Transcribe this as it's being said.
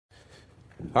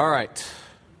All right.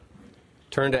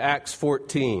 Turn to Acts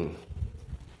 14.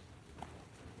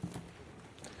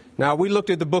 Now, we looked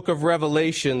at the book of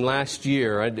Revelation last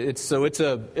year. It's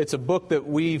a book that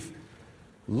we've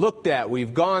looked at,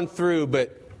 we've gone through,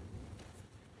 but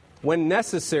when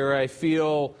necessary, I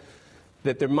feel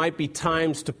that there might be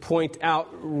times to point out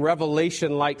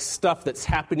Revelation-like stuff that's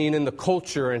happening in the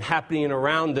culture and happening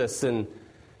around us. And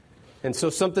so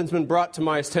something's been brought to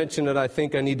my attention that I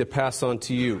think I need to pass on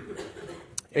to you.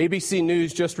 ABC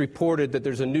News just reported that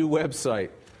there's a new website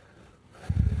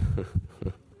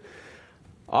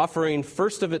offering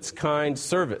first-of-its-kind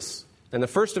service. And the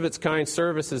first-of-its-kind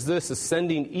service is this, is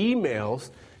sending emails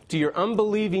to your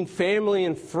unbelieving family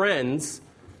and friends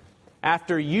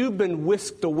after you've been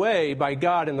whisked away by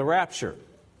God in the rapture.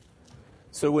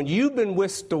 So when you've been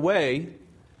whisked away,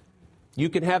 you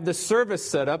can have this service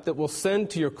set up that will send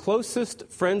to your closest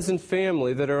friends and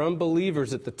family that are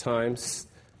unbelievers at the time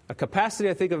a capacity,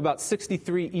 I think, of about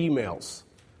 63 emails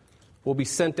will be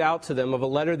sent out to them of a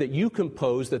letter that you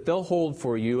compose that they'll hold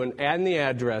for you and add the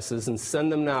addresses and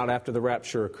send them out after the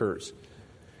rapture occurs.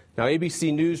 Now,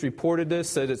 ABC News reported this,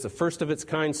 said it's a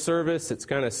first-of-its-kind service. It's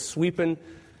kind of sweeping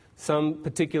some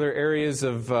particular areas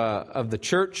of the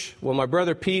church. Well, my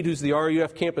brother Pete, who's the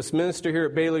RUF campus minister here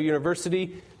at Baylor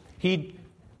University, he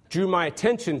drew my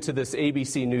attention to this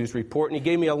ABC News report, and he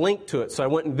gave me a link to it. So I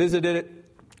went and visited it,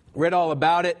 read all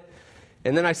about it,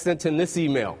 and then I sent him this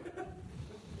email.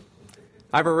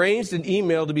 I've arranged an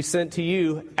email to be sent to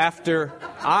you after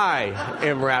I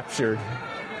am raptured.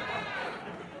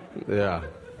 Yeah.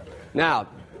 Now,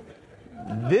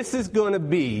 this is going to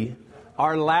be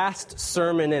our last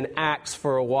sermon in Acts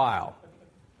for a while.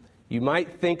 You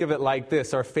might think of it like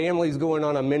this. Our family's going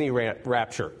on a mini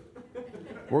rapture.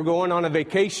 We're going on a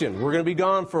vacation. We're going to be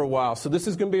gone for a while. So this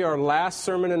is going to be our last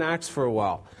sermon in Acts for a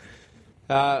while.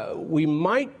 We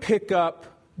might pick up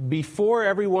before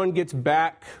everyone gets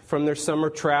back from their summer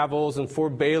travels and before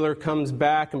Baylor comes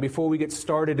back and before we get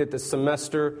started at the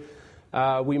semester.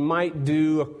 We might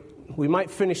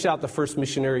finish out the first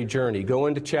missionary journey, go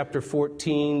into chapter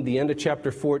 14, the end of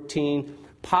chapter 14,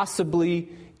 possibly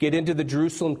get into the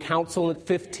Jerusalem Council at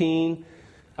 15,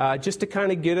 just to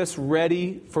kind of get us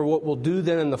ready for what we'll do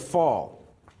then in the fall.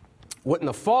 What in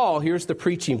the fall, here's the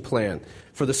preaching plan.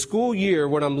 For the school year,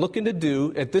 what I'm looking to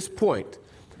do at this point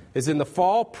is in the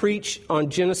fall preach on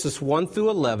Genesis 1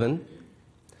 through 11,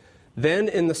 then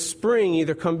in the spring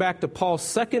either come back to Paul's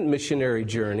second missionary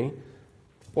journey,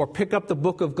 or pick up the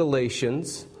book of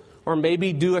Galatians, or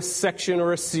maybe do a section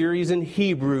or a series in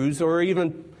Hebrews, or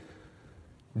even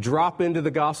drop into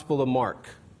the Gospel of Mark.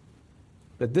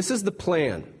 But this is the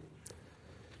plan.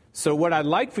 So what I'd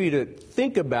like for you to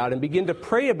think about and begin to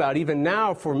pray about, even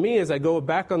now for me as I go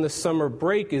back on the summer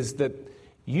break, is that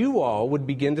you all would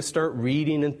begin to start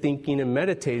reading and thinking and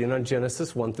meditating on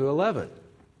Genesis 1 through 11.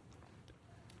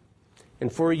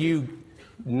 And for you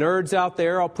nerds out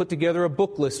there, I'll put together a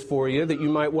book list for you that you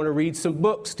might want to read some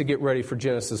books to get ready for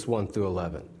Genesis 1 through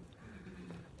 11.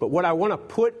 But what I want to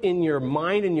put in your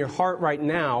mind and your heart right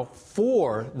now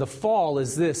for the fall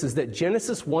is this, is that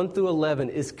Genesis 1 through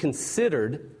 11 is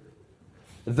considered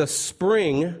the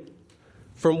spring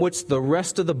from which the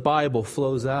rest of the Bible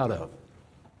flows out of.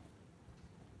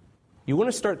 You want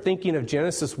to start thinking of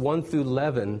Genesis 1 through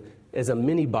 11 as a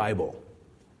mini Bible.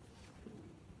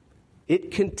 It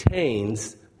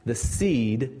contains the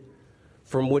seed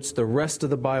from which the rest of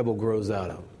the Bible grows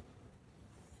out of.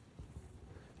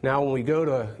 Now, when we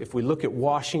if we look at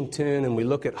Washington and we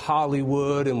look at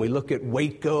Hollywood and we look at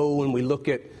Waco and we look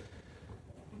at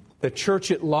the church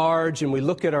at large and we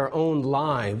look at our own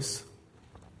lives,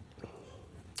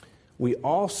 we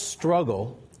all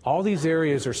struggle. All these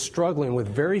areas are struggling with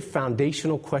very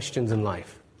foundational questions in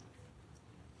life.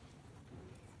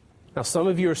 Now, some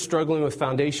of you are struggling with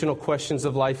foundational questions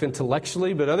of life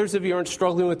intellectually, but others of you aren't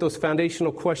struggling with those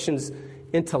foundational questions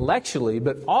intellectually,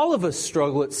 but all of us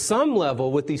struggle at some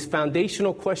level with these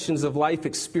foundational questions of life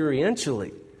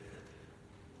experientially.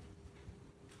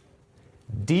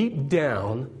 Deep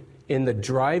down in the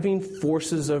driving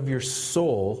forces of your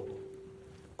soul,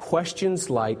 questions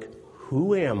like,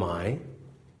 who am I?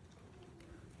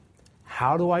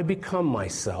 How do I become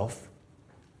myself?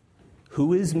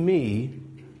 Who is me?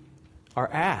 Are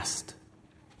asked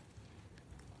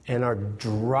and are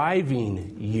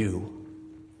driving you,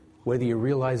 whether you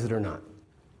realize it or not.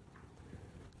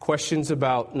 Questions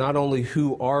about not only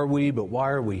who are we, but why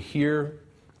are we here?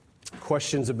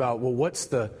 Questions about, well, what's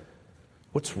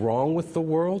wrong with the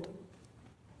world?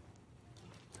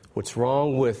 What's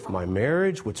wrong with my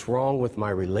marriage? What's wrong with my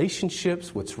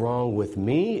relationships? What's wrong with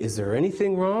me? Is there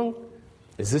anything wrong?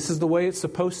 Is this the way it's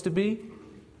supposed to be?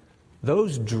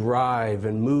 Those drive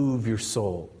and move your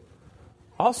soul.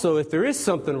 Also, if there is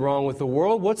something wrong with the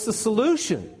world, what's the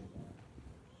solution?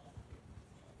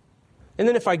 And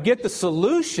then if I get the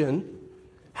solution,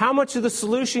 how much of the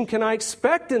solution can I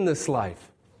expect in this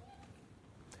life?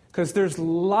 Because there's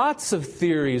lots of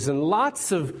theories and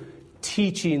lots of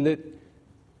teaching that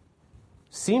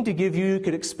seem to give you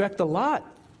could expect a lot.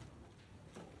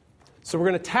 So we're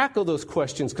going to tackle those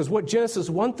questions, because what Genesis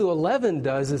 1 through 11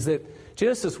 does is that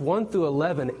Genesis 1 through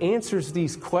 11 answers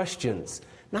these questions,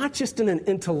 not just in an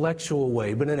intellectual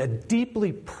way, but in a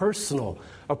deeply personal,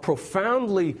 a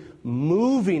profoundly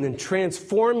moving and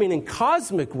transforming and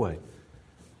cosmic way.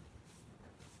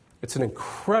 It's an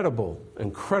incredible,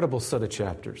 incredible set of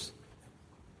chapters.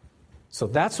 So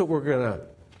that's what we're going to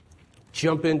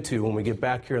jump into when we get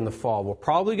back here in the fall. We'll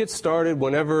probably get started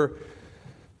whenever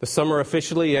the summer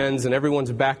officially ends and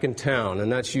everyone's back in town,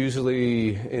 and that's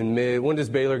usually in mid. When does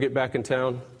Baylor get back in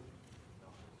town?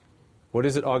 What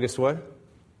is it, August what?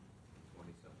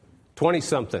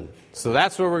 20-something. So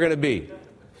that's where we're going to be.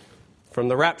 From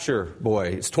the rapture, boy,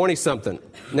 it's 20-something.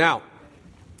 Now,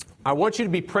 I want you to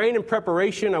be praying in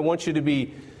preparation. I want you to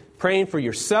be praying for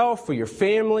yourself, for your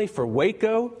family, for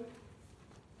Waco.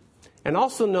 And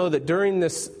also know that during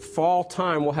this fall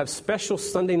time, we'll have special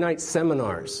Sunday night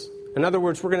seminars. In other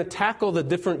words, we're going to tackle the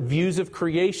different views of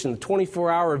creation, the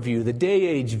 24-hour view, the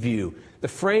day-age view, the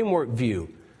framework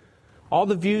view. All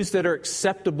the views that are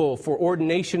acceptable for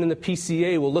ordination in the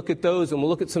PCA, we'll look at those, and we'll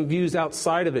look at some views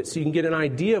outside of it so you can get an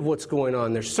idea of what's going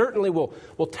on there. Certainly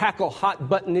we'll tackle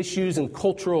hot-button issues and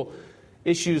cultural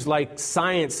issues like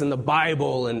science and the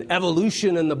Bible and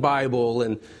evolution in the Bible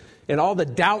and all the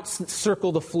doubts that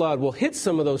circle the flood. We'll hit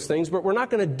some of those things, but we're not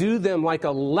going to do them like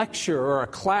a lecture or a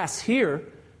class here.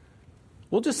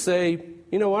 We'll just say,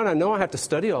 you know what, I know I have to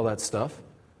study all that stuff,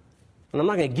 and I'm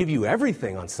not going to give you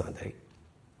everything on Sunday.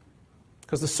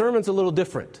 Because the sermon's a little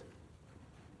different.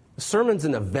 The sermon's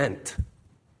an event.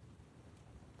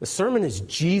 The sermon is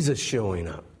Jesus showing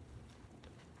up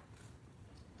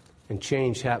and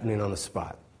change happening on the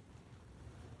spot.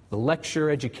 The lecture,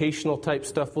 educational type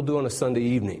stuff we'll do on a Sunday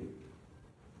evening.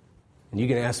 And you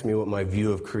can ask me what my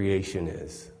view of creation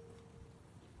is.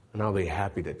 And I'll be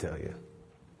happy to tell you.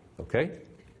 Okay?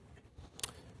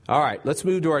 All right, let's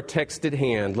move to our text at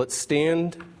hand. Let's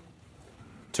stand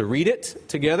to read it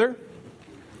together.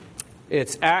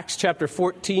 It's Acts chapter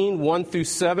 14, 1 through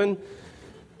 7.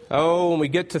 Oh, when we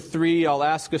get to 3, I'll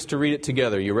ask us to read it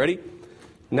together. You ready?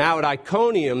 Now at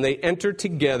Iconium, they entered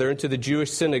together into the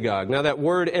Jewish synagogue. Now that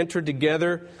word entered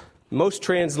together, most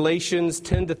translations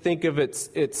tend to think of it's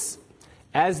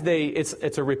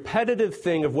a repetitive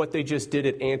thing of what they just did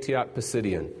at Antioch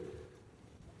Pisidian.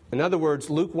 In other words,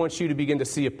 Luke wants you to begin to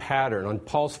see a pattern on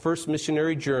Paul's first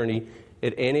missionary journey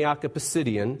at Antioch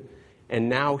Pisidian, and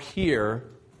now here,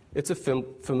 it's a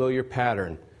familiar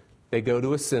pattern. They go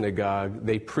to a synagogue,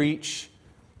 they preach,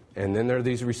 and then there are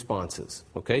these responses.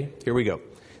 Okay, here we go.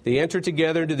 They entered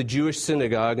together into the Jewish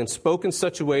synagogue and spoke in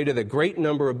such a way that a great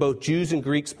number of both Jews and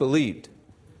Greeks believed.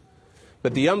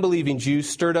 But the unbelieving Jews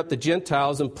stirred up the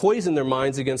Gentiles and poisoned their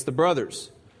minds against the brothers.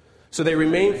 So they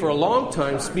remained for a long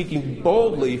time speaking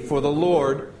boldly for the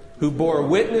Lord, who bore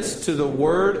witness to the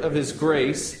word of his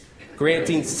grace,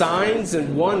 granting signs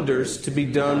and wonders to be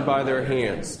done by their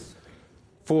hands.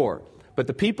 4. But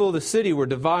the people of the city were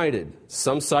divided.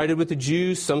 Some sided with the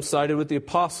Jews, some sided with the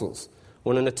apostles.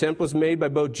 When an attempt was made by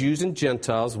both Jews and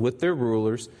Gentiles with their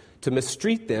rulers to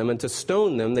mistreat them and to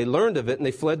stone them, they learned of it and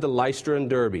they fled to Lystra and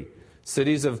Derbe,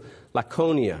 cities of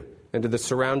Lycaonia, and to the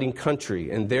surrounding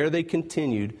country. And there they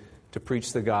continued to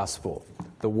preach the gospel.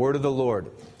 The word of the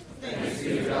Lord. Thanks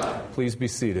be to God. Please be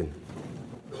seated.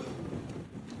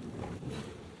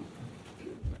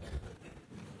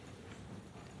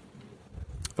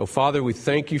 Oh, Father, we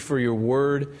thank you for your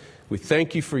word. We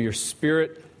thank you for your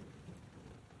Spirit.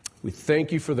 We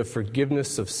thank you for the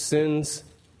forgiveness of sins,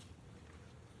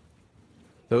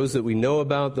 those that we know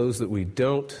about, those that we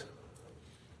don't.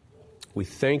 We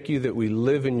thank you that we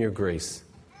live in your grace,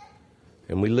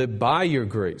 and we live by your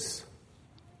grace.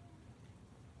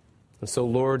 And so,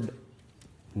 Lord,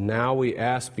 now we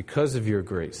ask, because of your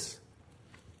grace,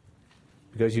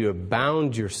 because you have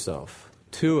bound yourself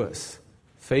to us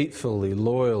faithfully,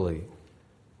 loyally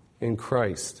in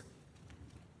Christ,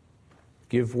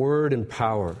 give word and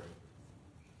power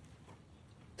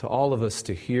to all of us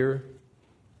to hear.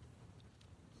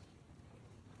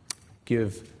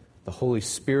 Give the Holy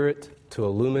Spirit to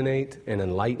illuminate and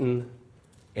enlighten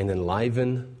and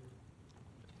enliven.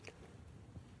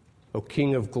 O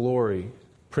King of glory,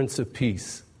 Prince of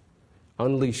peace,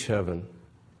 unleash heaven.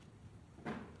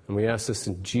 And we ask this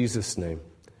in Jesus' name.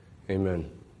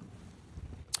 Amen.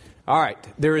 All right,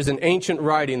 there is an ancient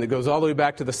writing that goes all the way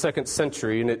back to the 2nd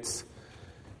century, and it's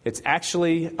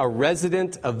actually a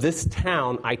resident of this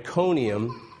town,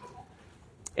 Iconium,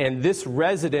 and this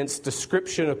resident's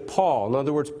description of Paul. In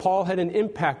other words, Paul had an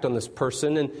impact on this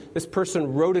person, and this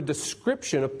person wrote a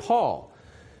description of Paul.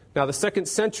 Now, the 2nd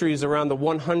century is around the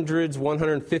 100s,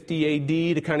 150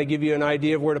 A.D., to kind of give you an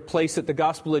idea of where to place it. The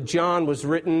Gospel of John was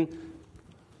written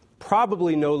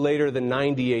probably no later than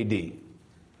 90 A.D.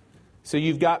 So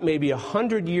you've got maybe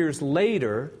 100 years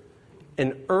later,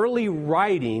 an early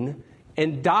writing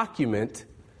and document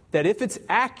that, if it's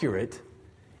accurate,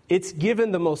 it's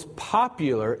given the most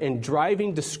popular and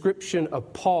driving description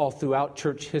of Paul throughout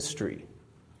church history.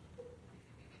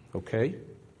 Okay?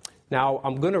 Now,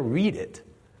 I'm going to read it.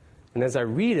 And as I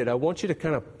read it, I want you to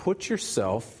kind of put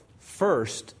yourself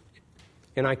first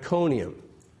in Iconium.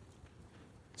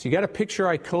 So you got to picture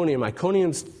Iconium.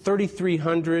 Iconium's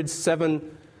 3,300,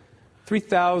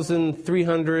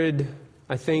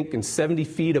 I think, and 70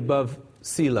 feet above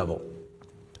sea level.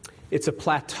 It's a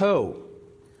plateau.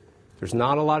 There's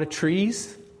not a lot of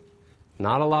trees,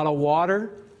 not a lot of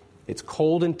water. It's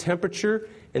cold in temperature.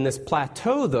 And this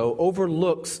plateau, though,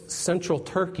 overlooks central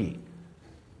Turkey.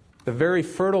 The very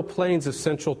fertile plains of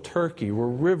central Turkey, where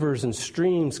rivers and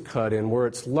streams cut in, where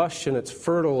it's lush and it's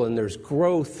fertile and there's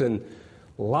growth and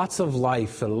lots of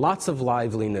life and lots of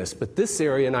liveliness. But this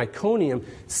area in Iconium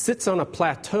sits on a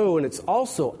plateau, and it's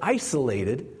also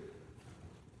isolated.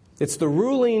 It's the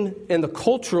ruling and the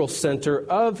cultural center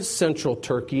of central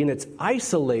Turkey, and it's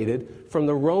isolated from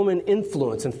the Roman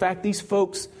influence. In fact, these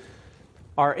folks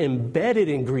are embedded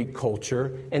in Greek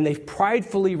culture, and they've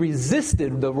pridefully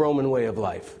resisted the Roman way of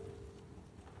life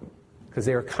because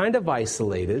they are kind of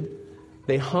isolated.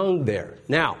 They hung there.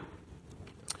 Now,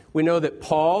 we know that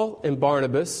Paul and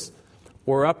Barnabas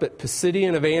were up at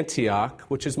Pisidian of Antioch,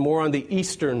 which is more on the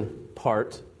eastern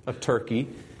part of Turkey,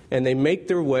 and they make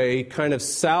their way kind of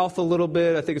south a little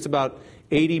bit. I think it's about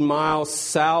 80 miles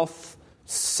south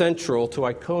central to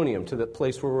Iconium, to the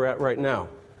place where we're at right now.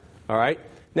 All right?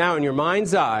 Now, in your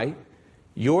mind's eye,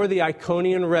 you're the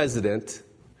Iconian resident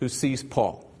who sees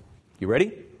Paul. You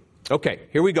ready? Okay,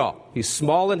 here we go. He's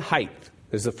small in height,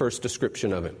 is the first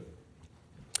description of him.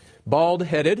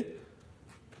 Bald-headed,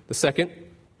 the second.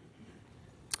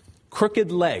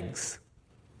 Crooked legs.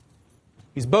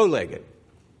 He's bow-legged.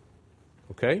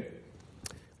 Okay?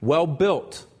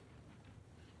 Well-built.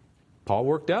 Paul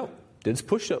worked out, did his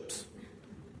push-ups.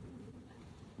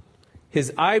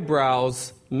 His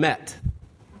eyebrows met.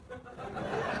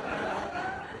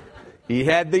 He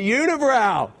had the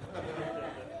unibrow.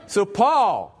 So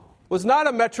Paul was not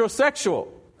a metrosexual.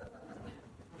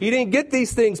 He didn't get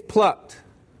these things plucked.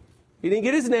 He didn't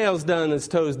get his nails done and his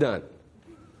toes done.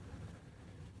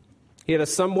 He had a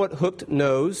somewhat hooked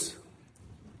nose,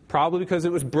 probably because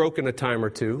it was broken a time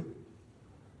or two.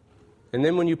 And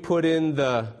then when you put in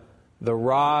the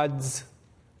rods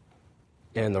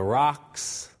and the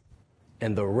rocks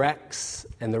and the wrecks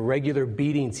and the regular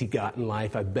beatings he got in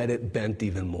life, I bet it bent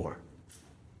even more.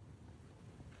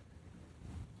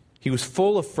 He was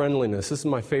full of friendliness. This is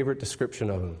my favorite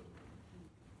description of him.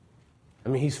 I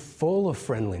mean, he's full of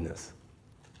friendliness.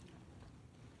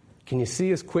 Can you see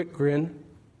his quick grin?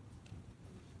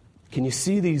 Can you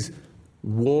see these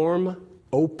warm,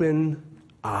 open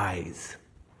eyes?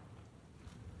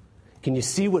 Can you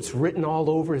see what's written all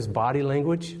over his body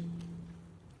language?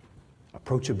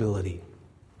 Approachability.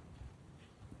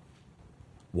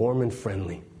 Warm and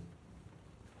friendly.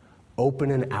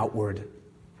 Open and outward.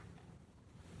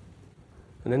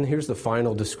 And then here's the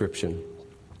final description.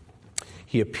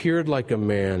 He appeared like a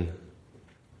man,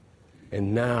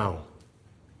 and now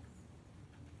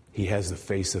he has the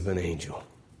face of an angel.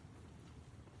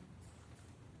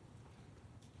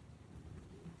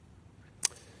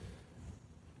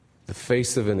 The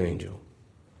face of an angel.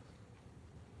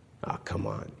 Ah, come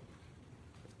on.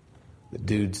 The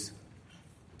dude's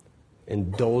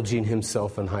indulging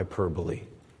himself in hyperbole.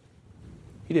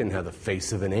 He didn't have the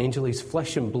face of an angel. He's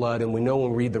flesh and blood, and we know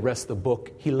when we read the rest of the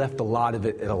book, he left a lot of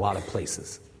it at a lot of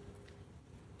places.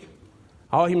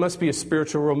 Oh, he must be a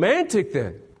spiritual romantic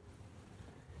then.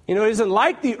 You know, he doesn't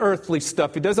like the earthly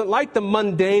stuff. He doesn't like the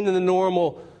mundane and the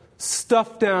normal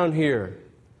stuff down here.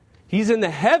 He's in the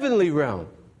heavenly realm.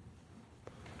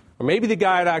 Or maybe the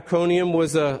guy at Iconium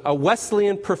was a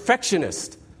Wesleyan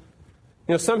perfectionist.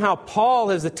 You know, somehow Paul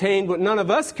has attained what none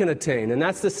of us can attain, and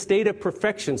that's the state of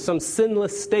perfection, some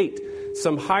sinless state,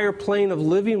 some higher plane of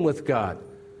living with God.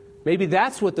 Maybe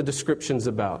that's what the description's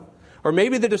about. Or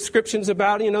maybe the description's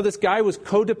about, this guy was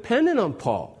codependent on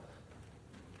Paul.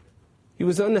 He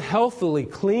was unhealthily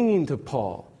clinging to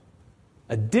Paul,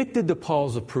 addicted to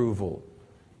Paul's approval,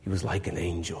 He was like an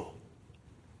angel.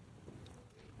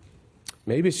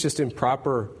 Maybe it's just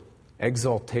improper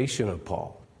exaltation of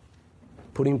Paul.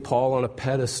 Putting Paul on a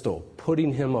pedestal,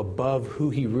 putting him above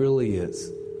who he really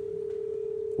is.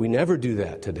 We never do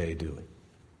that today, do we?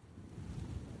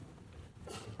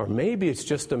 Or maybe it's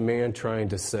just a man trying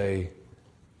to say,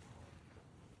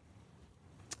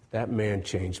 that man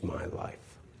changed my life.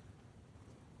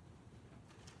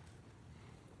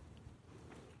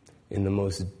 In the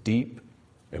most deep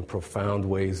and profound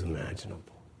ways imaginable.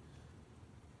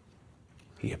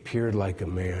 He appeared like a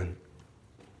man,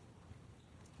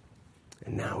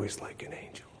 and now he's like an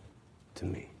angel to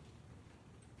me.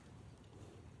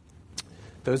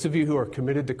 Those of you who are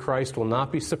committed to Christ will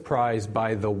not be surprised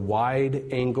by the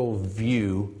wide-angle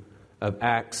view of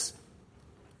Acts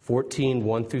 14,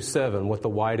 1 through 7, what the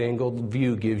wide-angle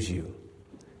view gives you.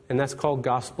 And that's called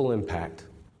gospel impact,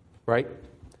 right?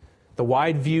 The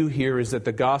wide view here is that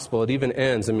the gospel, it even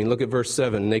ends. I mean, look at verse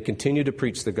 7. And they continue to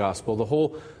preach the gospel. The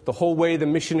whole way the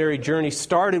missionary journey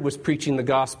started was preaching the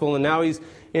gospel. And now he's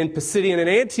in Pisidian and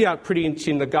Antioch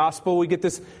preaching the gospel. We get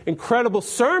this incredible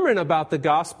sermon about the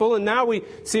gospel. And now we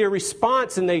see a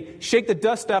response, and they shake the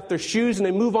dust off their shoes and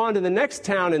they move on to the next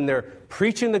town and they're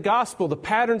preaching the gospel. The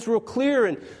pattern's real clear.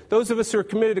 And those of us who are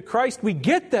committed to Christ, we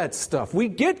get that stuff. We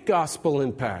get gospel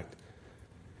impact.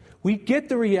 We get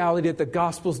the reality that the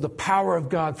gospel is the power of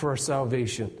God for our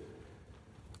salvation.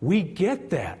 We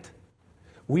get that.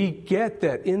 We get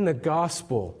that in the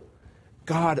gospel,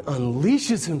 God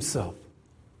unleashes himself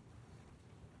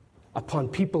upon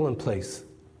people and place.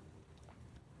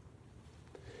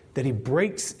 That he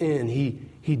breaks in,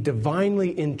 he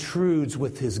divinely intrudes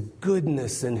with his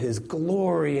goodness and his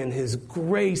glory and his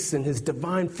grace and his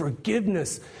divine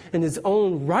forgiveness and his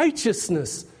own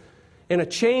righteousness. In a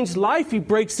changed life, he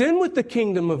breaks in with the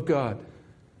kingdom of God.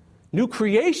 New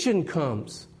creation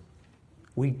comes.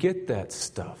 We get that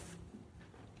stuff.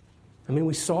 I mean,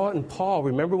 we saw it in Paul.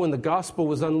 Remember when the gospel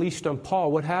was unleashed on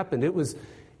Paul, what happened? It was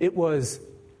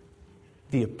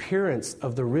the appearance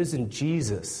of the risen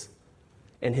Jesus.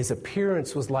 And his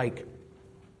appearance was like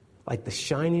the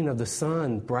shining of the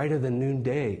sun, brighter than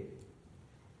noonday.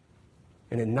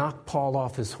 And it knocked Paul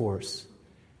off his horse.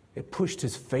 It pushed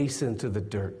his face into the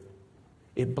dirt.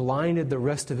 It blinded the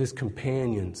rest of his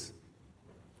companions.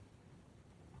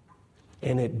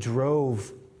 And it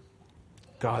drove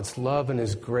God's love and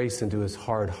his grace into his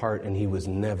hard heart, and he was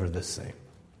never the same.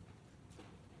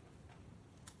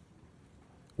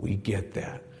 We get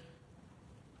that.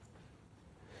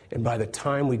 And by the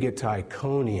time we get to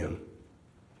Iconium,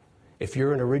 if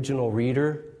you're an original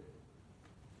reader,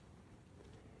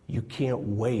 you can't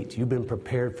wait. You've been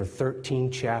prepared for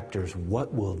 13 chapters.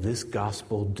 What will this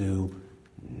gospel do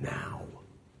now?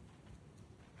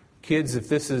 Kids, if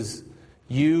this is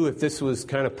you, if this was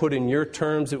kind of put in your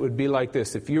terms, it would be like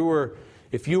this. If you were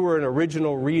an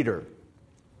original reader,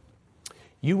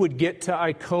 you would get to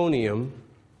Iconium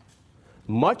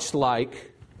much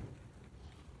like,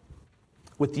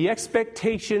 with the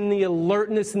expectation, the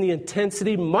alertness, and the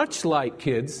intensity, much like,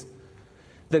 kids,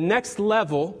 the next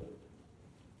level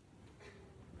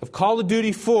of Call of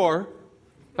Duty 4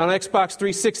 on Xbox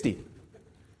 360.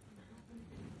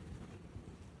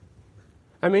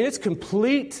 I mean, it's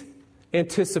complete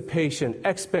anticipation,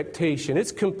 expectation.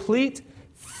 It's complete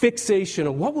fixation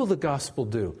on what will the gospel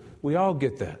do. We all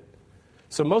get that.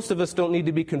 So most of us don't need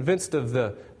to be convinced of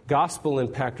the gospel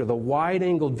impact or the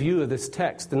wide-angled view of this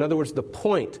text. In other words, the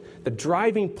point, the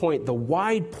driving point, the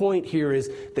wide point here is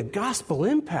the gospel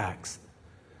impacts.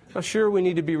 Now, sure, we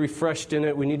need to be refreshed in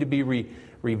it. We need to be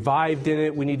revived in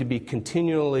it. We need to be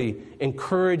continually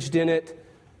encouraged in it.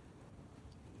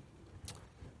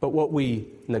 But what we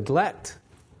neglect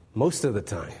most of the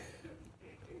time,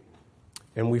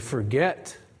 and we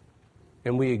forget,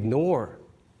 and we ignore,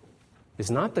 is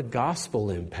not the gospel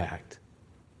impact,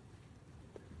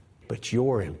 but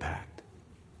your impact.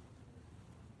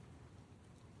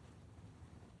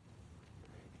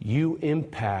 You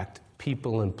impact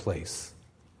people in place.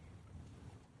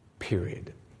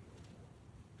 Period.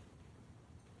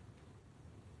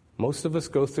 Most of us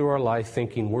go through our life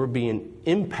thinking we're being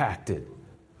impacted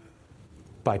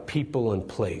by people in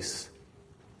place.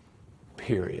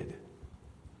 Period.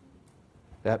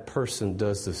 That person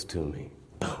does this to me.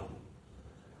 Boom.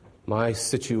 My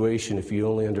situation, if you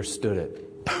only understood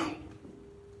it. Boom.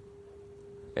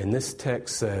 And this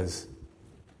text says,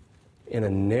 in a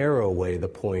narrow way, the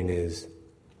point is,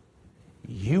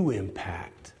 you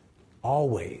impact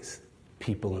always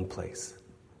people in place.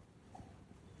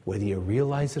 Whether you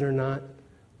realize it or not,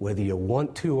 whether you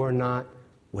want to or not,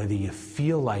 whether you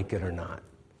feel like it or not,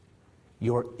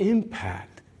 your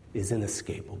impact is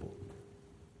inescapable.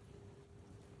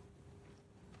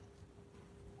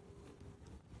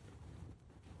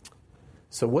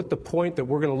 So what the point that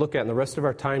we're going to look at in the rest of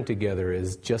our time together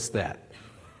is just that.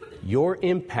 Your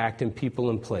impact in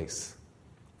people and place.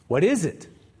 What is it?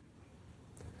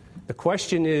 The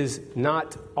question is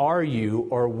not are you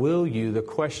or will you. The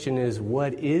question is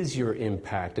what is your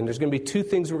impact? And there's going to be two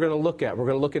things we're going to look at. We're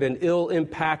going to look at an ill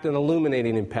impact and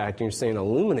illuminating impact. And you're saying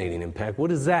illuminating impact?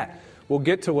 What is that? We'll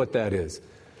get to what that is.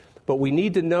 But we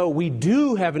need to know we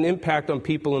do have an impact on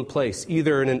people and place,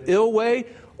 either in an ill way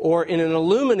or in an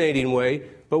illuminating way,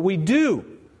 but we do.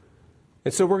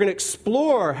 And so we're going to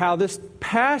explore how this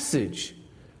passage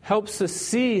helps us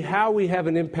see how we have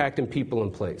an impact in people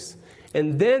and place.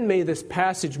 And then may this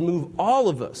passage move all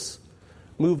of us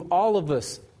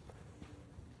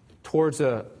towards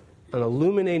an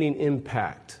illuminating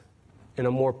impact in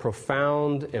a more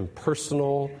profound and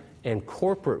personal and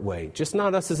corporate way. Just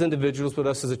not us as individuals, but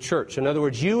us as a church. In other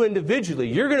words, you individually,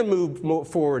 you're going to move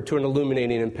forward to an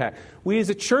illuminating impact. We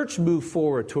as a church move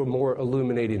forward to a more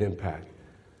illuminating impact.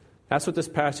 That's what this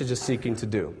passage is seeking to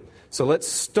do. So let's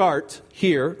start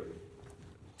here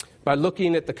by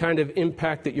looking at the kind of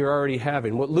impact that you're already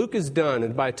having. What Luke has done,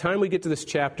 and by the time we get to this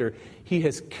chapter, he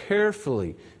has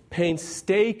carefully,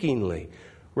 painstakingly,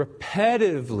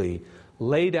 repetitively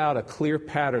laid out a clear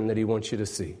pattern that he wants you to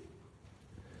see.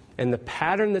 And the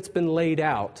pattern that's been laid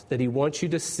out that he wants you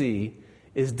to see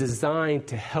is designed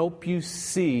to help you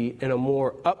see in a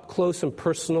more up-close and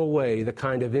personal way the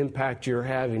kind of impact you're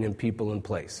having in people and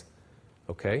place.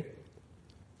 Okay?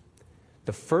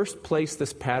 The first place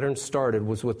this pattern started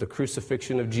was with the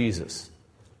crucifixion of Jesus.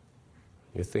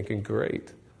 You're thinking,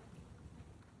 great.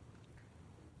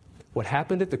 What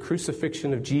happened at the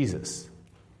crucifixion of Jesus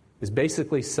is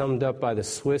basically summed up by the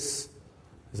Swiss,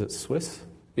 is it Swiss?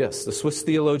 Yes, the Swiss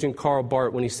theologian Karl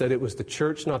Barth when he said it was the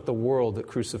church, not the world, that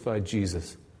crucified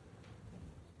Jesus.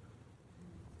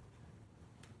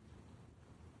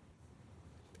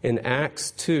 In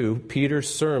Acts 2, Peter's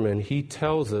sermon, he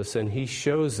tells us and he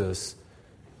shows us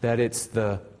that it's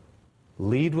the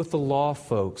lead with the law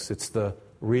folks, it's the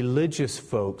religious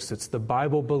folks, it's the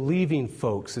Bible-believing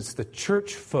folks, it's the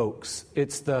church folks,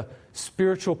 it's the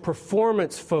spiritual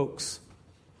performance folks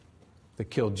that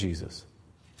killed Jesus.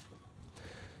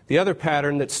 The other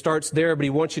pattern that starts there, but he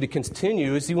wants you to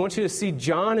continue, is he wants you to see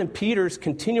John and Peter's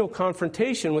continual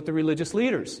confrontation with the religious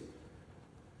leaders.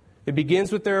 It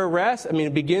begins with their arrest.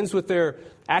 It begins with their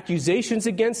accusations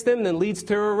against them, then leads to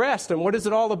their arrest. And what is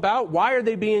it all about? Why are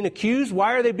they being accused?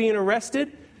 Why are they being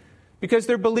arrested? Because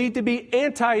they're believed to be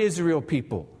anti-Israel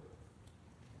people,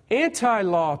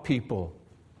 anti-law people,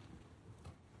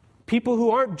 people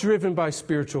who aren't driven by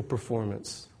spiritual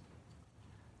performance.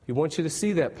 He wants you to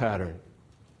see that pattern.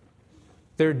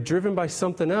 They're driven by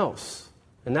something else,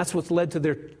 and that's what's led to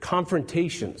their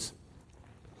confrontations.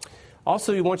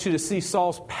 Also, he wants you to see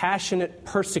Saul's passionate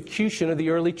persecution of the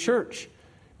early church.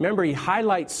 Remember, he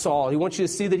highlights Saul. He wants you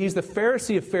to see that he's the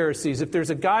Pharisee of Pharisees. If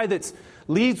there's a guy that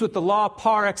leads with the law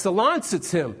par excellence, it's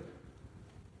him.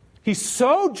 He's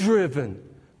so driven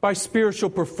by spiritual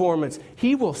performance,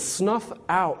 he will snuff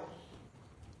out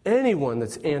anyone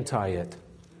that's anti it.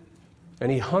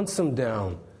 And he hunts them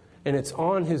down. And it's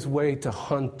on his way to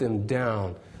hunt them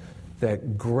down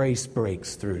that grace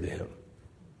breaks through to him.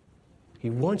 He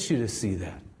wants you to see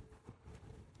that.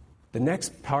 The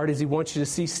next part is he wants you to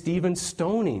see Stephen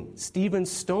stoning. Stephen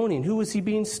stoning. Who was he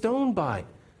being stoned by?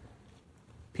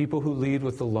 People who lead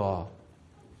with the law.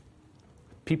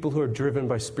 People who are driven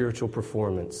by spiritual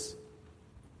performance.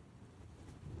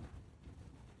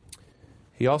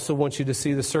 He also wants you to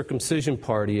see the circumcision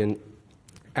party in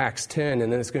Acts 10,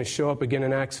 and then it's going to show up again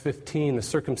in Acts 15. The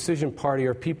circumcision party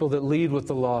are people that lead with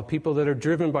the law, people that are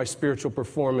driven by spiritual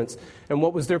performance. And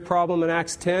what was their problem in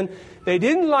Acts 10? They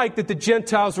didn't like that the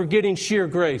Gentiles were getting sheer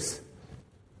grace.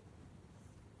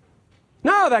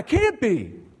 No, that can't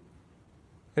be.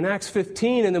 In Acts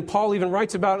 15, and then Paul even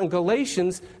writes about it in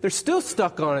Galatians, they're still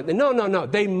stuck on it. No,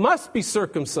 they must be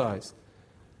circumcised.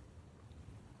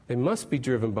 They must be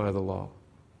driven by the law.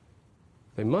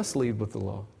 They must lead with the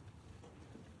law.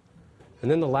 And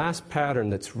then the last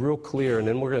pattern that's real clear, and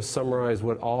then we're going to summarize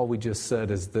what all we just said,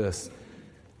 is this.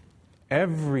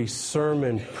 Every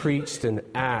sermon preached in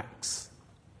Acts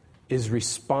is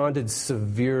responded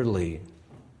severely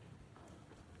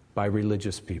by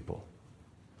religious people.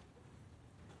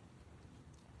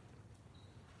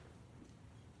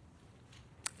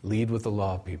 Lead with the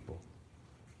law, people.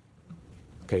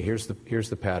 Okay, here's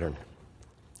the pattern.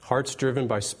 Hearts driven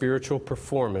by spiritual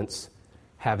performance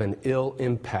have an ill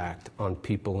impact on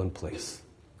people and place.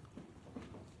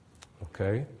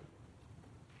 Okay?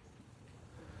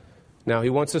 Now,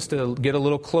 he wants us to get a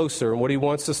little closer, and what he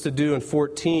wants us to do in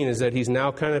 14 is that he's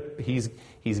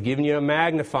He's giving you a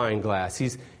magnifying glass.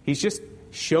 He's just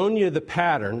shown you the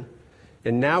pattern.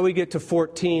 And now we get to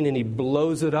 14 and he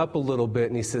blows it up a little bit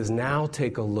and he says, now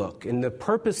take a look. And the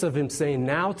purpose of him saying,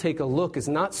 now take a look, is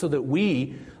not so that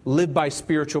we live by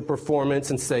spiritual performance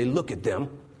and say, look at them.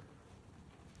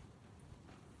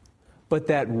 But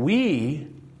that we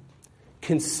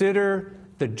consider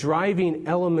the driving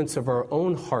elements of our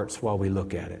own hearts while we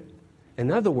look at it.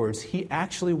 In other words, he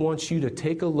actually wants you to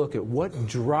take a look at what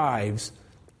drives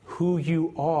who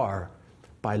you are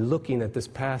by looking at this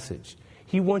passage.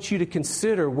 He wants you to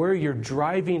consider where your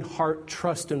driving heart,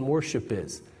 trust, and worship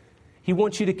is. He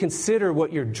wants you to consider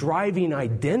what your driving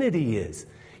identity is.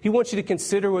 He wants you to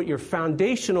consider what your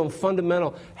foundational and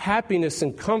fundamental happiness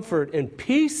and comfort and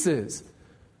peace is.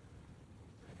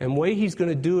 And the way he's going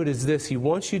to do it is this. He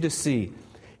wants you to see,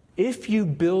 if you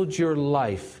build your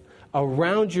life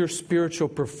around your spiritual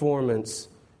performance,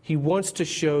 he wants to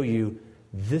show you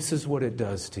this is what it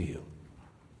does to you.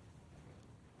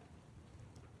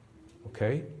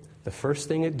 Okay? The first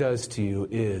thing it does to you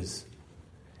is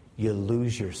you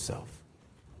lose yourself.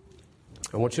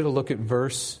 I want you to look at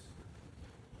verse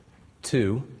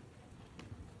 2.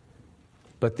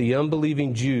 But the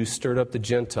unbelieving Jews stirred up the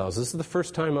Gentiles. This is the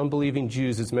first time unbelieving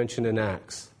Jews is mentioned in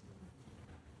Acts.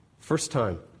 First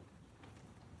time.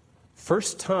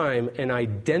 First time an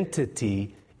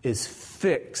identity is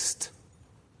fixed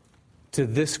to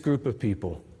this group of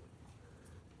people.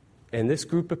 And this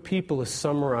group of people is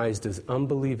summarized as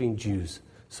unbelieving Jews.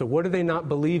 So what are they not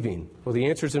believing? Well, the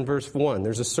answer is in verse 1.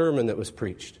 There's a sermon that was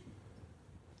preached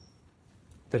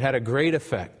that had a great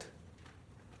effect.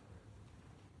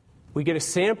 We get a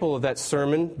sample of that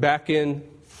sermon back in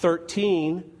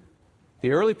 13,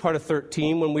 the early part of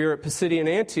 13, when we were at Pisidian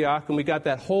Antioch, and we got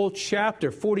that whole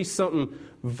chapter, 40-something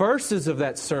verses of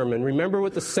that sermon. Remember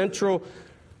what the central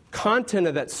content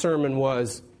of that sermon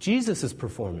was? Jesus'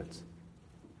 performance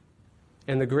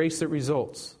and the grace that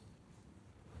results.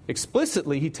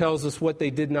 Explicitly, he tells us what they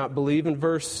did not believe in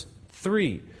verse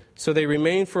 3. So they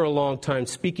remained for a long time,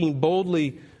 speaking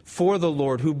boldly for the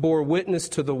Lord, who bore witness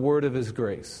to the word of his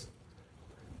grace.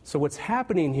 So what's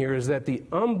happening here is that the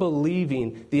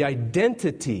unbelieving, the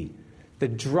identity, the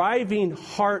driving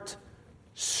heart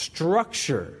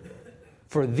structure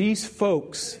for these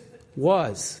folks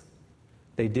was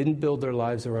they didn't build their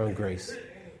lives around grace.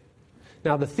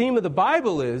 Now, the theme of the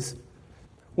Bible is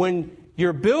when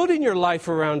you're building your life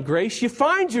around grace, you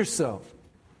find yourself.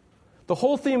 The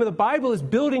whole theme of the Bible is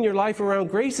building your life around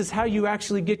grace is how you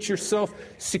actually get yourself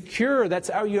secure. That's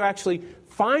how you actually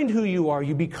find who you are.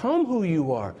 You become who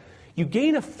you are. You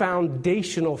gain a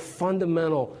foundational,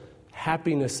 fundamental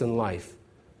happiness in life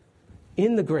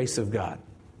in the grace of God.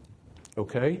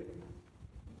 Okay?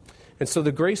 And so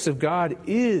the grace of God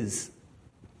is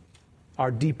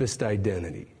our deepest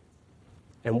identity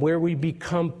and where we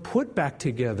become put back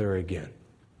together again.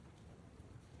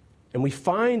 And we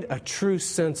find a true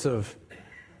sense of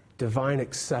divine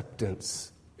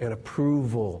acceptance and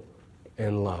approval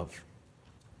and love.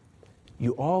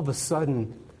 You all of a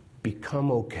sudden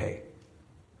become okay.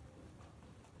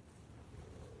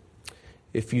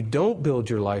 If you don't build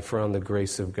your life around the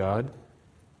grace of God,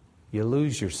 you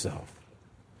lose yourself.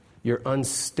 You're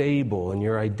unstable in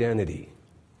your identity.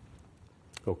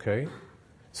 Okay?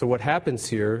 So what happens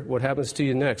here? What happens to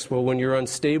you next? Well, when you're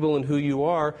unstable in who you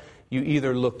are, you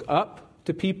either look up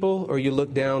to people or you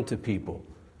look down to people.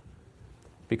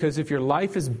 Because if your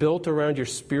life is built around your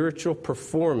spiritual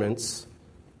performance,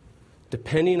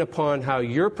 depending upon how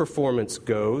your performance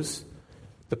goes,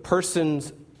 the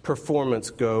person's performance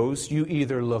goes, you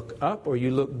either look up or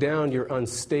you look down, you're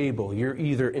unstable. You're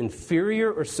either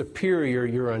inferior or superior,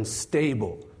 you're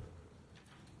unstable.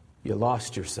 You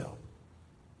lost yourself.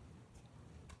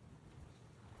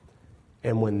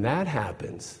 And when that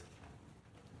happens,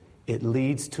 it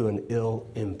leads to an ill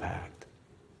impact.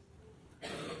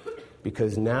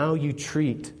 Because now you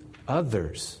treat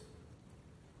others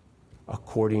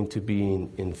according to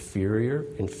being inferior,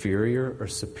 or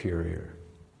superior.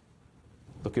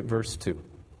 Look at verse 2.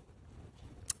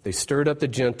 They stirred up the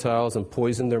Gentiles and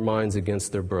poisoned their minds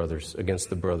against the brothers.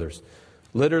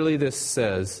 Literally, this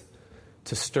says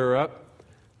to stir up.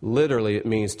 Literally, it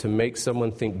means to make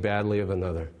someone think badly of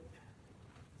another.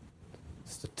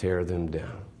 It's to tear them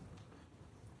down.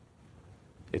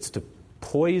 It's to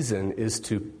poison is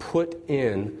to put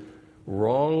in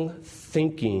wrong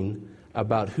thinking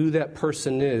about who that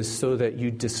person is so that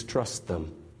you distrust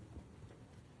them.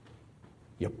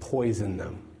 You poison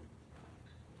them.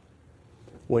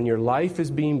 When your life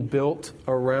is being built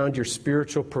around your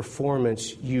spiritual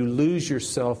performance, you lose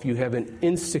yourself. You have an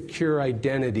insecure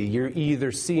identity. You're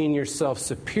either seeing yourself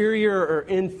superior or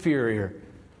inferior.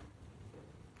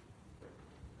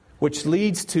 which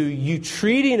leads to you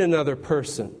treating another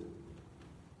person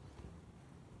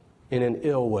in an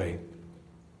ill way.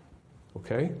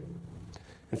 Okay?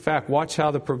 In fact, watch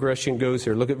how the progression goes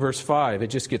here. Look at verse 5. It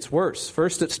just gets worse.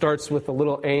 First, it starts with a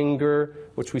little anger,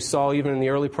 which we saw even in the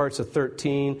early parts of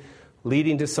 13,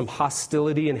 leading to some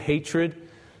hostility and hatred.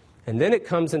 And then it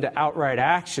comes into outright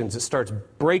actions. It starts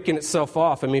breaking itself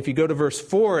off. I mean, if you go to verse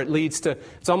 4,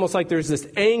 it's almost like there's this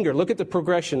anger. Look at the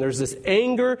progression. There's this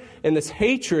anger and this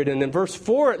hatred. And in verse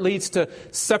 4, it leads to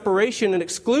separation and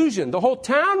exclusion. The whole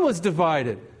town was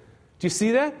divided. Do you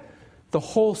see that? The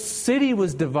whole city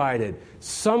was divided.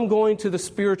 Some going to the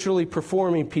spiritually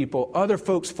performing people, other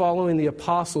folks following the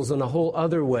apostles in a whole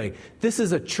other way. This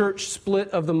is a church split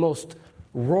of the most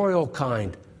royal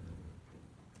kind.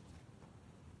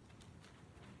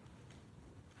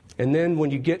 And then when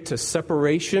you get to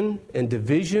separation and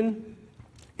division,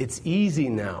 it's easy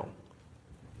now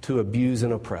to abuse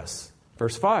and oppress.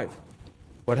 Verse 5,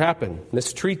 what happened?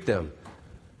 Mistreat them,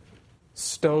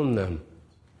 stone them.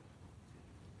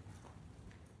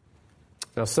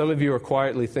 Now, some of you are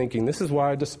quietly thinking, this is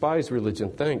why I despise religion.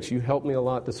 Thanks, you helped me a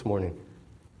lot this morning.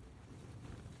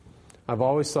 I've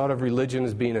always thought of religion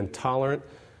as being intolerant.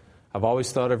 I've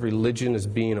always thought of religion as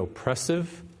being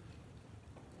oppressive.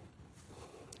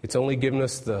 It's only given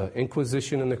us the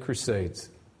Inquisition and the Crusades.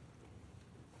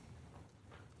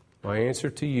 My answer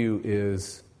to you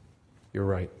is, you're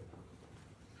right.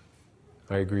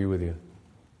 I agree with you.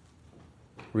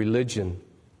 Religion,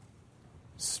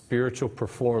 spiritual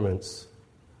performance,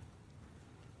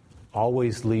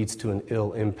 always leads to an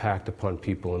ill impact upon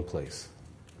people in place.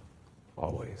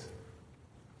 Always.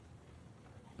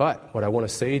 But what I want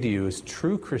to say to you is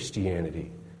true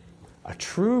Christianity, a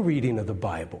true reading of the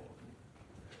Bible,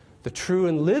 the true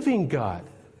and living God,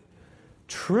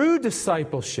 true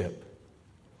discipleship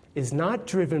is not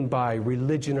driven by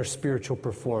religion or spiritual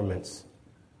performance.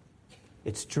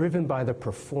 It's driven by the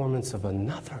performance of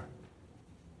another.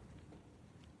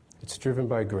 It's driven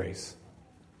by grace.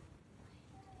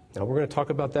 Now, we're going to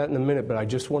talk about that in a minute, but I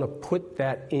just want to put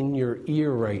that in your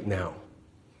ear right now.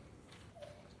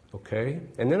 Okay?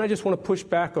 And then I just want to push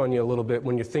back on you a little bit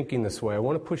when you're thinking this way. I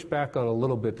want to push back on a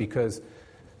little bit because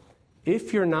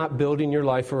if you're not building your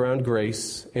life around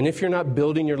grace, and if you're not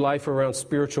building your life around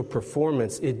spiritual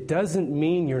performance, it doesn't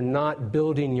mean you're not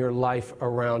building your life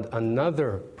around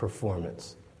another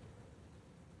performance.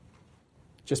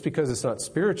 Just because it's not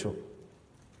spiritual.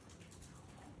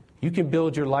 You can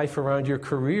build your life around your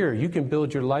career. You can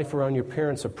build your life around your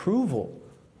parents' approval.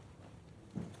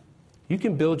 You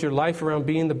can build your life around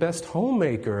being the best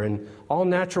homemaker and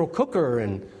all-natural cooker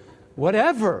and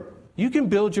whatever. You can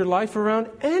build your life around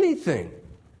anything.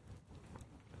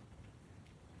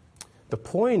 The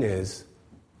point is,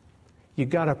 you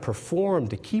got to perform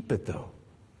to keep it, though.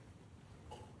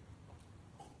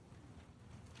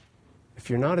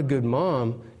 If you're not a good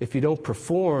mom, if you don't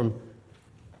perform,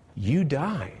 you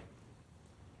die.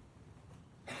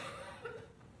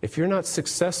 If you're not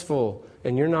successful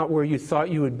and you're not where you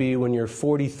thought you would be when you're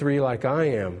 43 like I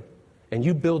am, and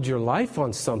you build your life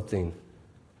on something,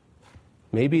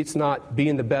 maybe it's not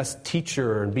being the best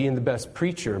teacher and being the best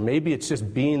preacher. Maybe it's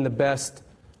just being the best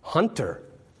hunter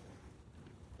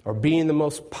or being the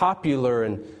most popular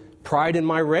and pride in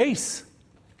my race.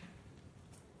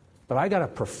 But I got to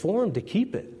perform to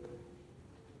keep it.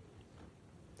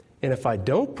 And if I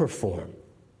don't perform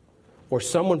or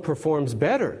someone performs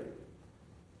better,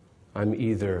 I'm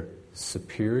either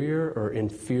superior or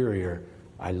inferior.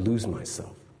 I lose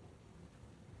myself.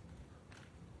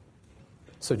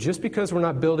 So just because we're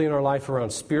not building our life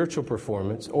around spiritual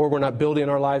performance or we're not building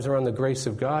our lives around the grace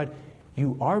of God,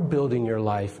 you are building your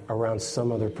life around some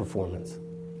other performance.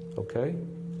 Okay?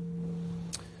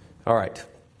 All right.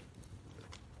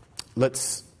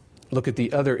 Let's look at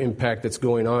the other impact that's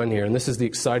going on here. And this is the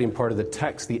exciting part of the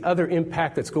text. The other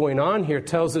impact that's going on here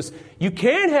tells us you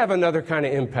can have another kind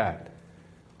of impact.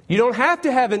 You don't have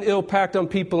to have an ill impact on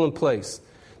people in place.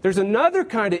 There's another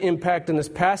kind of impact in this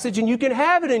passage, and you can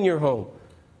have it in your home.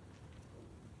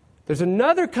 There's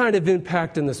another kind of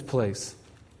impact in this place.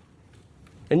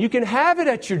 And you can have it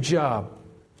at your job.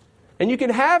 And you can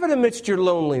have it amidst your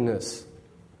loneliness.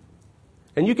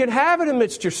 And you can have it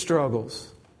amidst your struggles.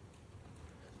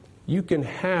 You can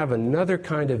have another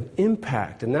kind of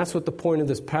impact. And that's what the point of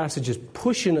this passage is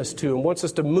pushing us to and wants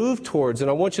us to move towards. And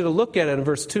I want you to look at it in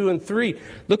verse 2 and 3.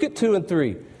 Look at 2 and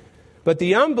 3. But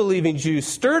the unbelieving Jews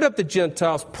stirred up the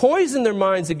Gentiles, poisoned their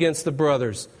minds against the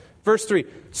brothers. Verse 3.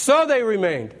 So they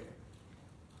remained.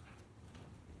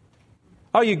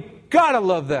 Oh, you gotta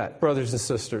love that, brothers and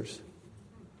sisters.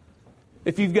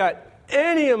 If you've got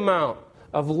any amount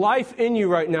of life in you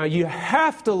right now. You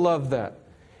have to love that.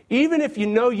 Even if you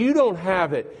know you don't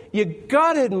have it, you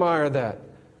got to admire that.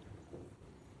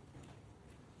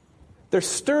 They're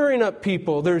stirring up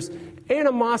people. There's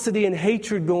animosity and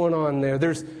hatred going on there.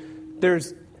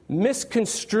 There's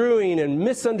misconstruing and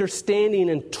misunderstanding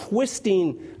and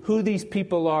twisting who these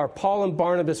people are. Paul and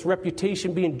Barnabas'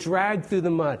 reputation being dragged through the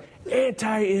mud.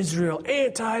 Anti-Israel,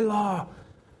 anti-law,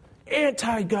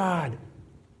 anti-God.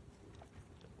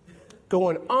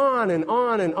 Going on and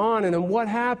on and on. And then what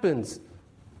happens?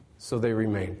 So they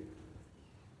remain.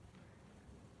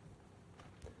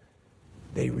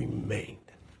 They remained.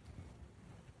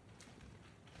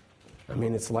 I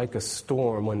mean, it's like a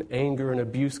storm. When anger and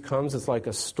abuse comes, it's like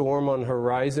a storm on the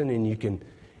horizon, and you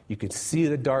can see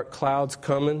the dark clouds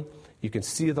coming. You can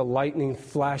see the lightning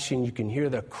flashing. You can hear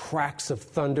the cracks of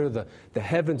thunder. The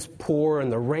heavens pour,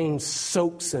 and the rain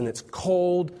soaks, and it's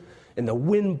cold, and the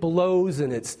wind blows,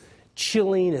 and it's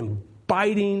chilling and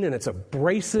biting, and it's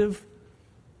abrasive.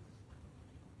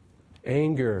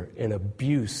 Anger and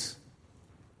abuse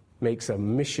makes a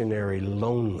missionary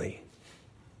lonely.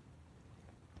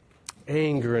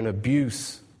 Anger and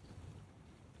abuse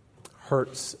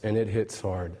hurts, and it hits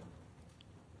hard.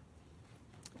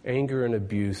 Anger and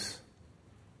abuse,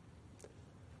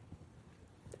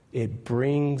 it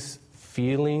brings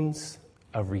feelings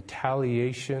of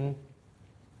retaliation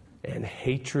and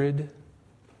hatred.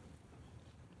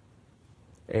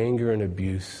 Anger and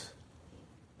abuse,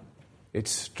 it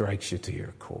strikes you to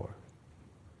your core.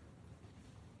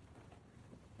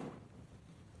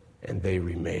 And they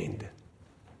remained.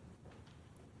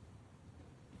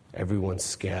 Everyone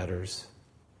scatters.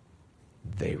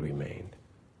 They remained.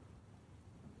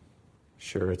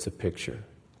 Sure, it's a picture.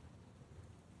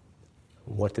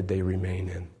 What did they remain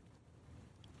in?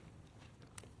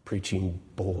 Preaching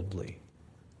boldly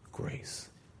grace.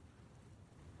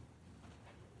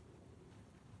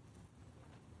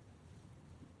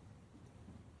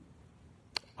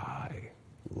 I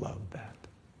love that.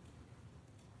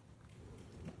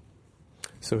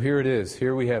 So here it is.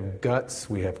 Here we have guts,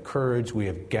 we have courage, we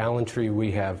have gallantry,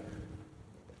 we have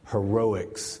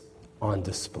heroics on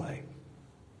display.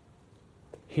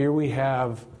 Here we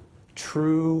have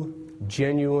true,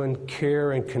 genuine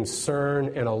care and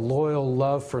concern and a loyal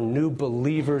love for new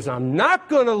believers. I'm not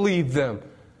going to leave them.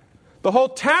 The whole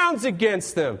town's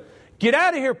against them. Get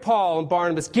out of here, Paul and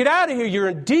Barnabas. Get out of here. You're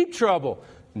in deep trouble.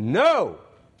 No,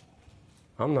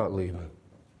 I'm not leaving.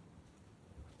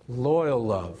 Loyal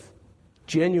love.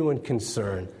 Genuine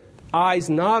concern. Eyes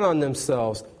not on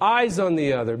themselves, eyes on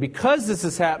the other. Because this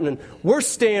is happening, we're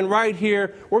staying right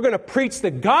here. We're going to preach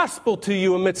the gospel to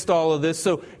you amidst all of this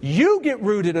so you get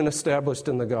rooted and established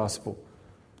in the gospel.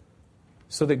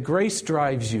 So that grace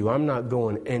drives you. I'm not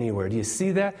going anywhere. Do you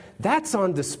see that? That's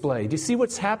on display. Do you see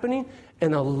what's happening?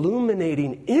 An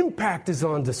illuminating impact is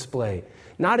on display.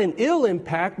 Not an ill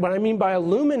impact. What I mean by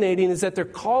illuminating is that they're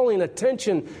calling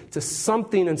attention to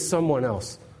something and someone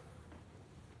else.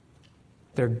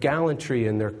 Their gallantry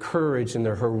and their courage and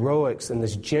their heroics and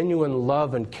this genuine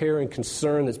love and care and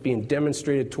concern that's being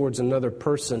demonstrated towards another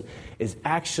person is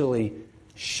actually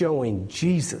showing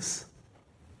Jesus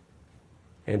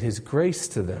and His grace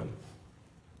to them.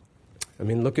 I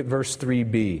mean, look at verse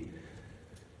 3b.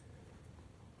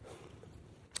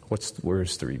 Where's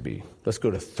 3b? Let's go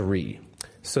to 3.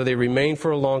 So they remained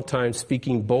for a long time,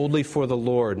 speaking boldly for the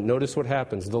Lord. Notice what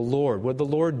happens. The Lord, what did the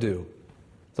Lord do?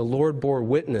 The Lord bore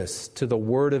witness to the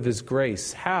word of His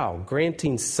grace. How?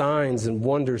 Granting signs and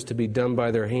wonders to be done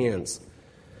by their hands.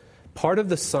 Part of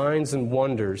the signs and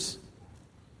wonders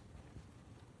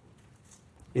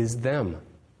is them.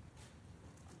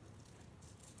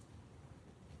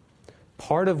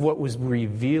 Part of what was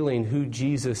revealing who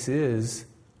Jesus is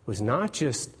was not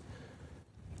just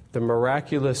the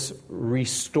miraculous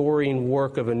restoring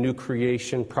work of a new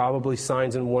creation, probably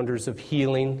signs and wonders of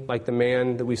healing, like the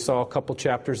man that we saw a couple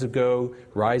chapters ago,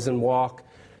 rise and walk.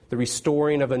 The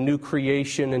restoring of a new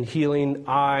creation and healing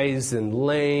eyes and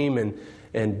lame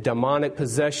and demonic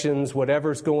possessions,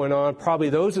 whatever's going on. Probably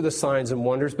those are the signs and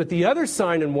wonders. But the other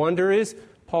sign and wonder is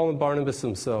Paul and Barnabas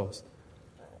themselves.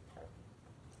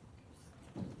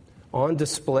 On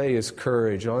display is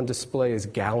courage, on display is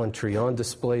gallantry, on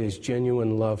display is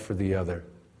genuine love for the other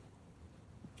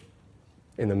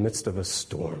in the midst of a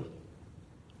storm.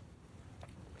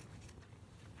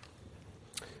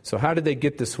 So how did they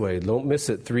get this way? Don't miss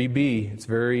it. 3b, it's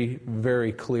very,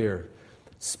 very clear.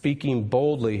 Speaking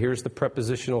boldly, here's the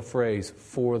prepositional phrase,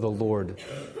 for the Lord.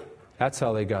 That's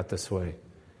how they got this way.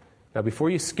 Now, before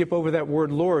you skip over that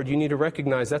word Lord, you need to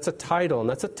recognize that's a title, and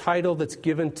that's a title that's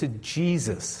given to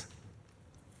Jesus.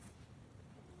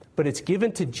 But it's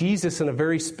given to Jesus in a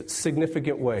very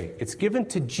significant way. It's given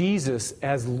to Jesus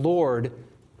as Lord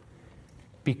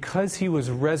because he was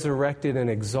resurrected and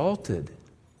exalted.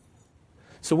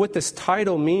 So what this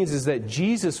title means is that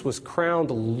Jesus was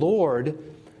crowned Lord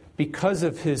because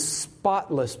of his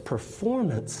spotless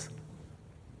performance.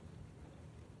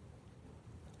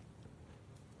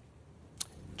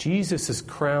 Jesus is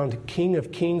crowned King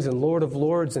of Kings and Lord of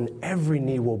Lords, and every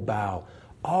knee will bow.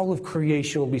 All of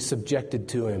creation will be subjected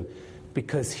to him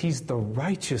because he's the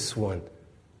righteous one.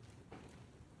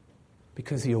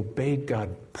 Because he obeyed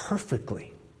God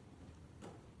perfectly.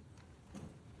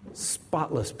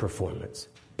 Spotless performance.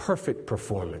 Perfect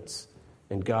performance.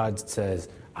 And God says,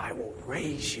 I will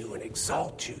raise you and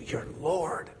exalt you, your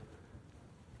Lord.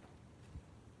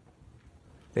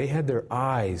 They had their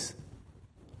eyes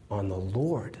on the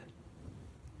Lord.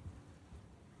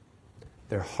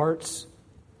 Their hearts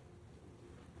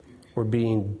were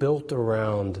being built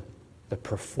around the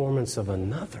performance of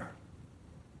another.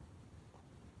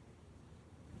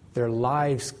 Their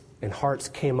lives and hearts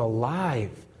came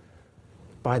alive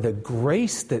by the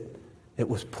grace that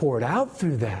was poured out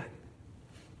through that.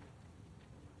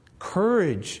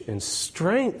 Courage and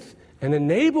strength and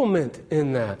enablement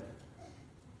in that.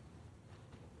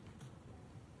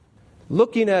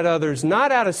 Looking at others,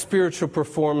 not out of spiritual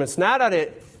performance, not out of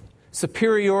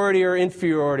superiority or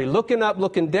inferiority, looking up,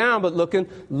 looking down, but looking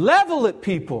level at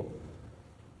people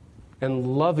and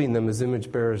loving them as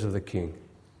image bearers of the King.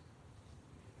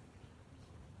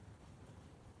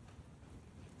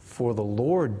 For the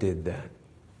Lord did that.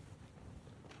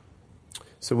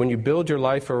 So when you build your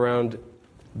life around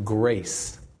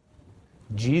grace,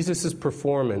 Jesus'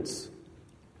 performance,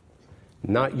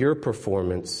 not your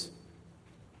performance,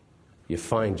 you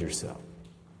find yourself.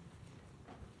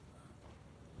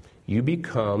 You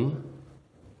become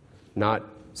not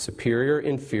superior,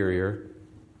 inferior,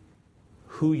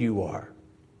 who you are.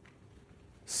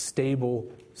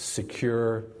 Stable,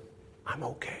 secure, I'm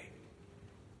okay.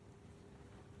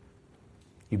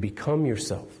 You become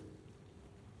yourself.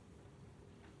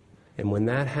 And when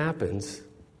that happens,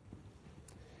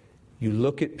 you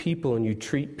look at people and you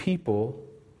treat people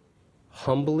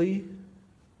humbly,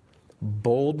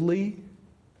 boldly,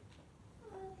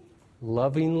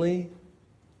 lovingly,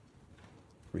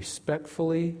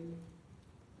 respectfully,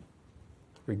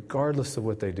 regardless of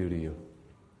what they do to you.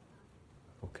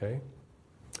 Okay?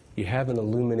 You have an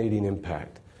illuminating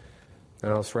impact.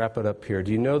 Now let's wrap it up here.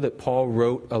 Do you know that Paul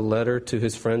wrote a letter to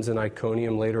his friends in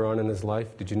Iconium later on in his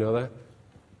life? Did you know that?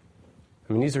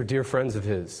 I mean, these are dear friends of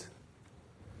his.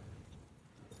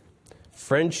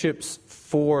 Friendships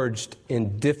forged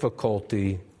in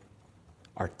difficulty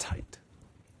are tight.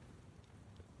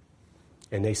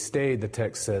 And they stayed, the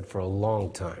text said, for a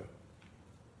long time.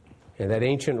 And that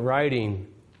ancient writing,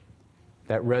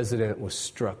 that resident was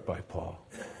struck by Paul.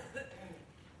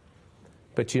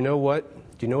 But you know what?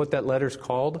 Do you know what that letter's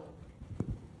called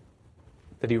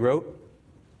that he wrote?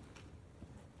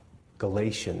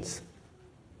 Galatians.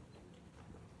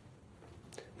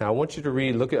 Now I want you to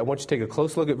read, I want you to take a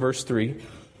close look at verse 3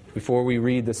 before we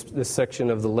read this section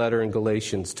of the letter in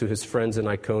Galatians to his friends in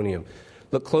Iconium.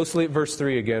 Look closely at verse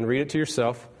 3 again. Read it to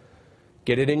yourself.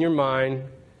 Get it in your mind.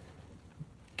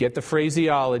 Get the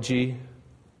phraseology.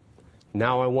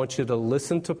 Now I want you to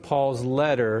listen to Paul's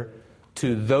letter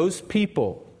to those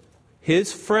people,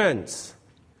 his friends,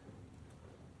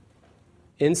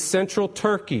 in central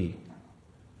Turkey,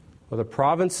 or the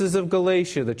provinces of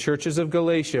Galatia, the churches of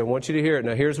Galatia. I want you to hear it.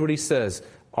 Now here's what he says.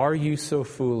 Are you so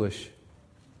foolish?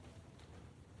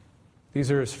 These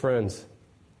are his friends.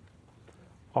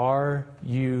 Are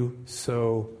you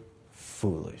so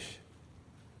foolish?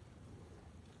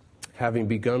 Having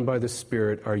begun by the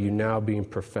Spirit, are you now being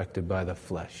perfected by the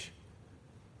flesh?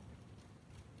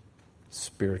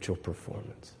 Spiritual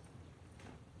performance.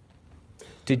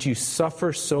 Did you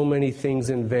suffer so many things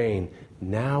in vain?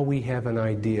 Now we have an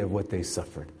idea of what they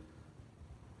suffered.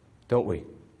 Don't we?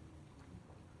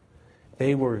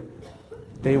 They were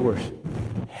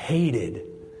hated,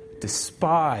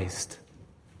 despised,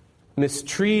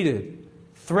 mistreated,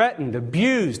 threatened,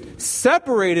 abused,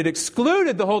 separated,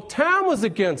 excluded. The whole town was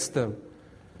against them.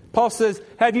 Paul says,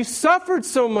 have you suffered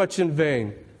so much in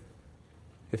vain?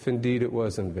 If indeed it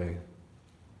was in vain.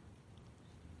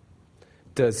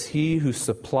 Does he who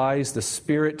supplies the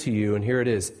Spirit to you, and here it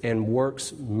is, and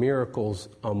works miracles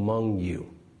among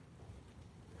you,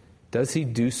 does he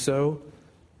do so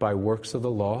by works of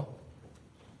the law,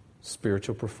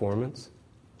 spiritual performance,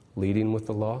 leading with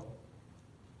the law,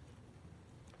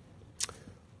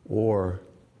 or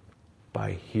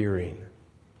by hearing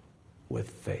with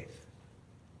faith?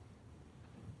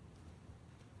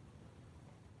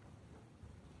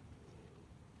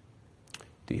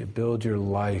 Do you build your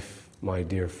life, my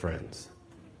dear friends,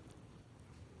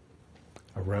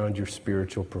 around your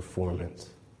spiritual performance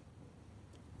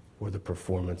or the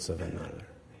performance of another?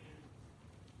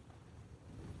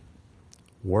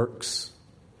 Works,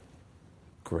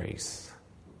 grace.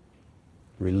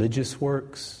 Religious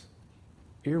works,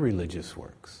 irreligious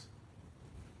works,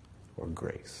 or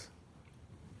grace.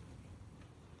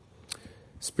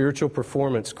 Spiritual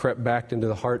performance crept back into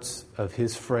the hearts of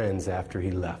his friends after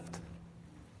he left.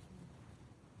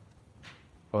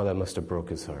 Oh, that must have broke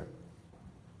his heart.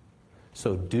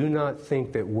 So do not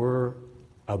think that we're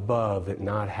above it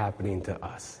not happening to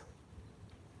us.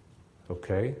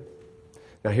 Okay?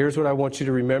 Now here's what I want you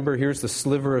to remember. Here's the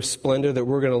sliver of splendor that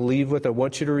we're going to leave with. I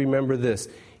want you to remember this.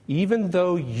 Even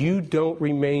though you don't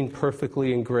remain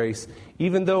perfectly in grace,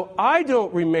 even though I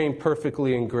don't remain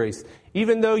perfectly in grace,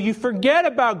 even though you forget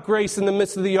about grace in the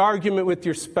midst of the argument with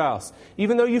your spouse,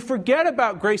 even though you forget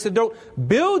about grace and don't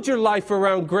build your life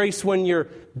around grace when you're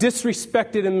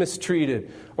disrespected and mistreated,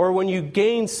 or when you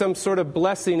gain some sort of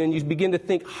blessing and you begin to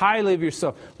think highly of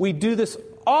yourself. We do this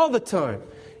all the time.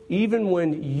 Even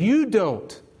when you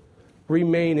don't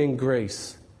remain in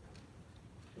grace,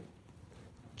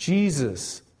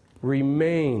 Jesus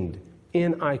remained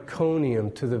in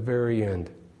Iconium to the very end.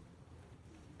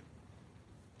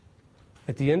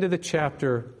 At the end of the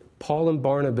chapter, Paul and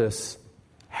Barnabas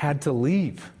had to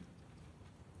leave.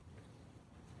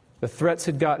 The threats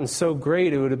had gotten so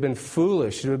great, it would have been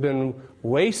foolish, it would have been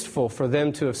wasteful for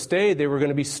them to have stayed. They were going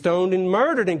to be stoned and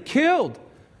murdered and killed.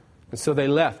 And so they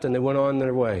left and they went on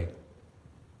their way.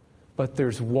 But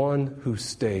there's one who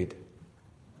stayed.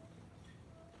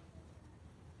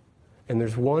 And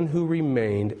there's one who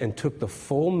remained and took the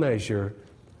full measure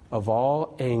of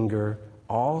all anger,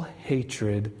 all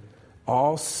hatred,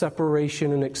 all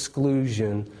separation and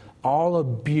exclusion, all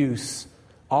abuse,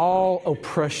 all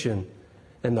oppression,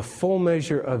 and the full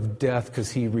measure of death,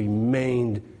 because he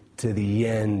remained to the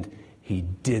end. He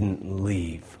didn't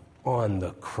leave on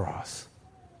the cross.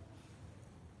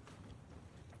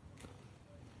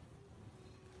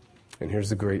 And here's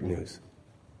the great news.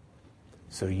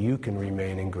 So you can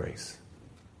remain in grace.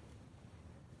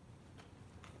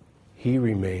 He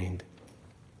remained,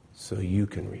 so you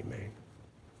can remain.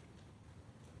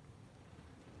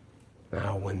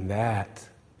 Now, when that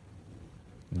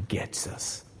gets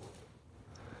us,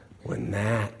 when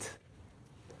that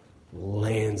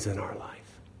lands in our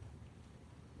life,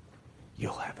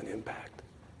 you'll have an impact.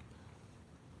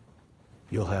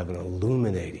 You'll have an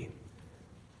illuminating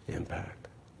impact.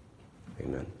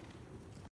 Amen.